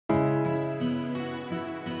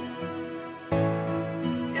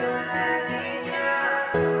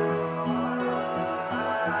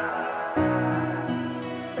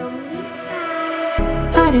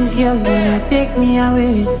All these girls wanna take me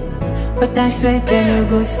away, but I swear they no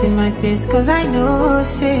go see my face. Cause I know,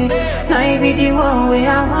 say, now I be the one way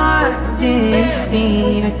I want this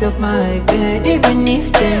thing. I top my bed, even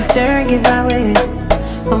if them turn give away.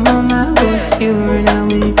 Oh mama, go still run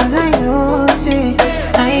away. Cause I know, say,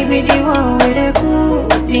 I be the one with the cool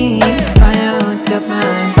thing. Fire on top my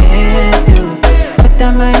head, yo. What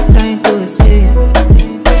am I trying to say?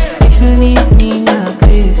 If you leave me now,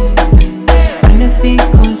 please, I know think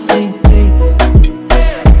concentrate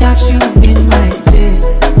without you in my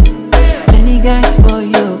space. Many guys for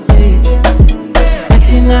your page,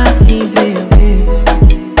 acting out leave away.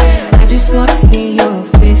 I just want to see your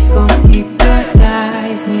face, come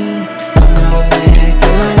hypnotize me. Oh no man,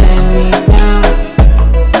 don't let me down.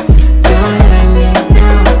 Don't let me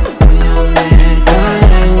down. Oh no man, don't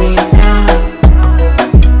let me down.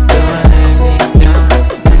 Don't let me down.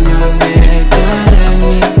 Oh no man, don't let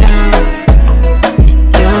me down.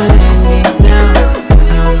 Don't let me down. Oh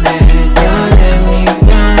no man, don't let me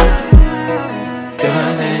down.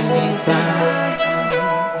 Don't let me down.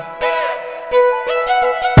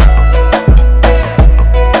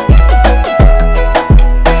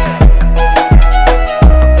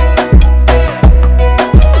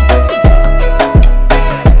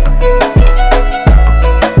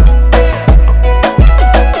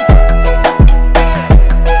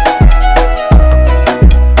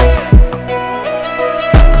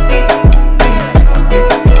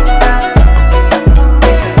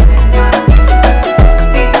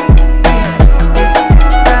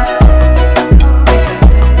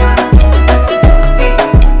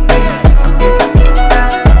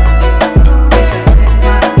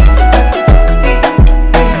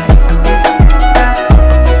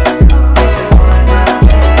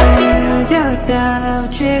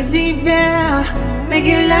 Make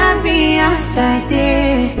you love me outside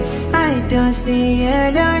there. I don't see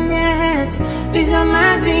it on net. Please don't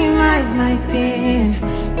maximize my pain.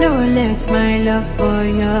 Don't let my love for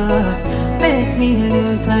you make me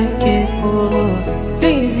look like a fool.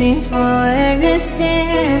 Reason for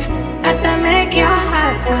existing, I can make your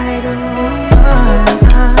heart wide open.